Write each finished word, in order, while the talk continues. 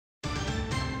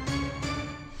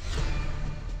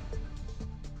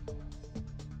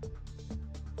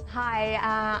Hi,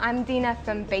 I'm Dina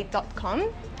from Bayt.com.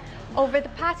 Over the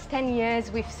past 10 years,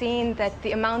 we've seen that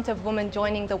the amount of women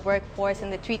joining the workforce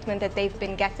and the treatment that they've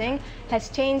been getting has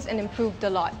changed and improved a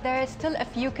lot. There are still a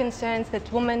few concerns that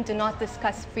women do not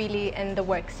discuss freely in the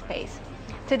workspace.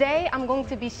 Today, I'm going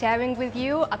to be sharing with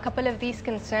you a couple of these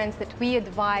concerns that we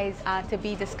advise to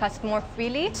be discussed more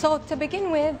freely. So to begin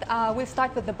with, we'll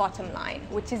start with the bottom line,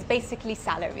 which is basically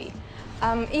salary.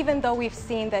 Even though we've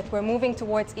seen that we're moving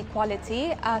towards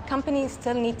equality, companies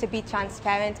still need to be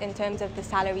transparent in terms of the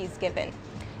salaries given.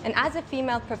 And as a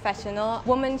female professional,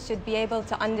 women should be able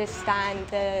to understand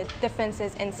the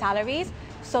differences in salaries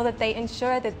so that they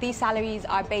ensure that these salaries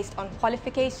are based on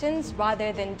qualifications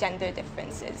rather than gender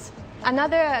differences.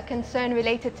 Another concern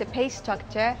related to pay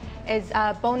structure is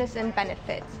bonus and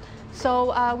benefits.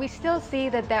 So we still see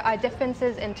that there are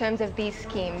differences in terms of these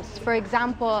schemes. For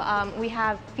example, we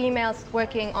have females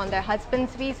working on their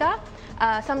husband's visa.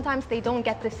 Sometimes they don't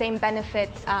get the same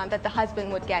benefits that the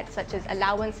husband would get, such as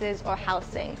allowances or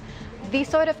housing. These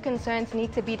sort of concerns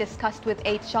need to be discussed with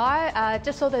HR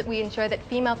just so that we ensure that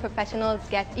female professionals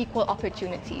get equal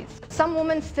opportunities. Some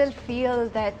women still feel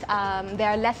that they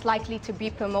are less likely to be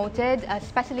promoted,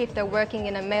 especially if they're working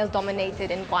in a male-dominated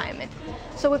environment.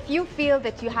 So if you feel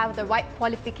that you have the right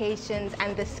qualifications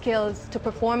and the skills to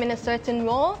perform in a certain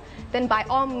role, then by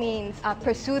all means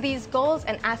pursue these goals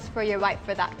and ask for your right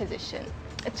for that position.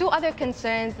 Two other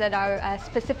concerns that are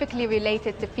specifically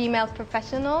related to female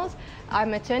professionals are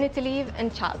maternity leave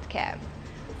and childcare.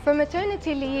 For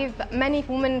maternity leave, many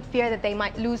women fear that they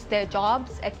might lose their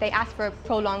jobs if they ask for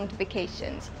prolonged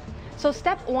vacations. So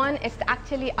step one is to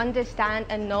actually understand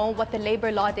and know what the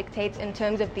labor law dictates in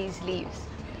terms of these leaves.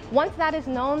 Once that is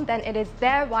known, then it is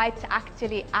their right to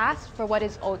actually ask for what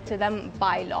is owed to them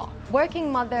by law.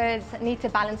 Working mothers need to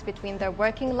balance between their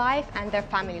working life and their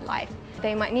family life.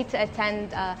 They might need to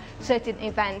attend certain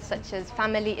events such as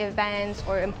family events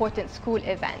or important school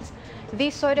events.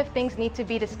 These sort of things need to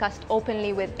be discussed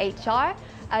openly with HR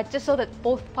just so that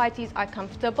both parties are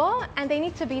comfortable, and they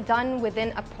need to be done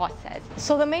within a process.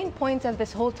 So the main point of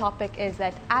this whole topic is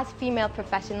that as female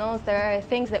professionals, there are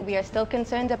things that we are still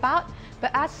concerned about,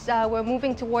 but as we're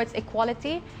moving towards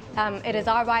equality, it is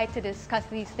our right to discuss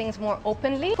these things more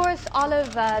openly. Of course, all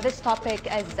of this topic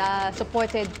is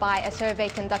supported by a survey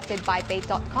conducted by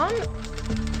Bayt.com.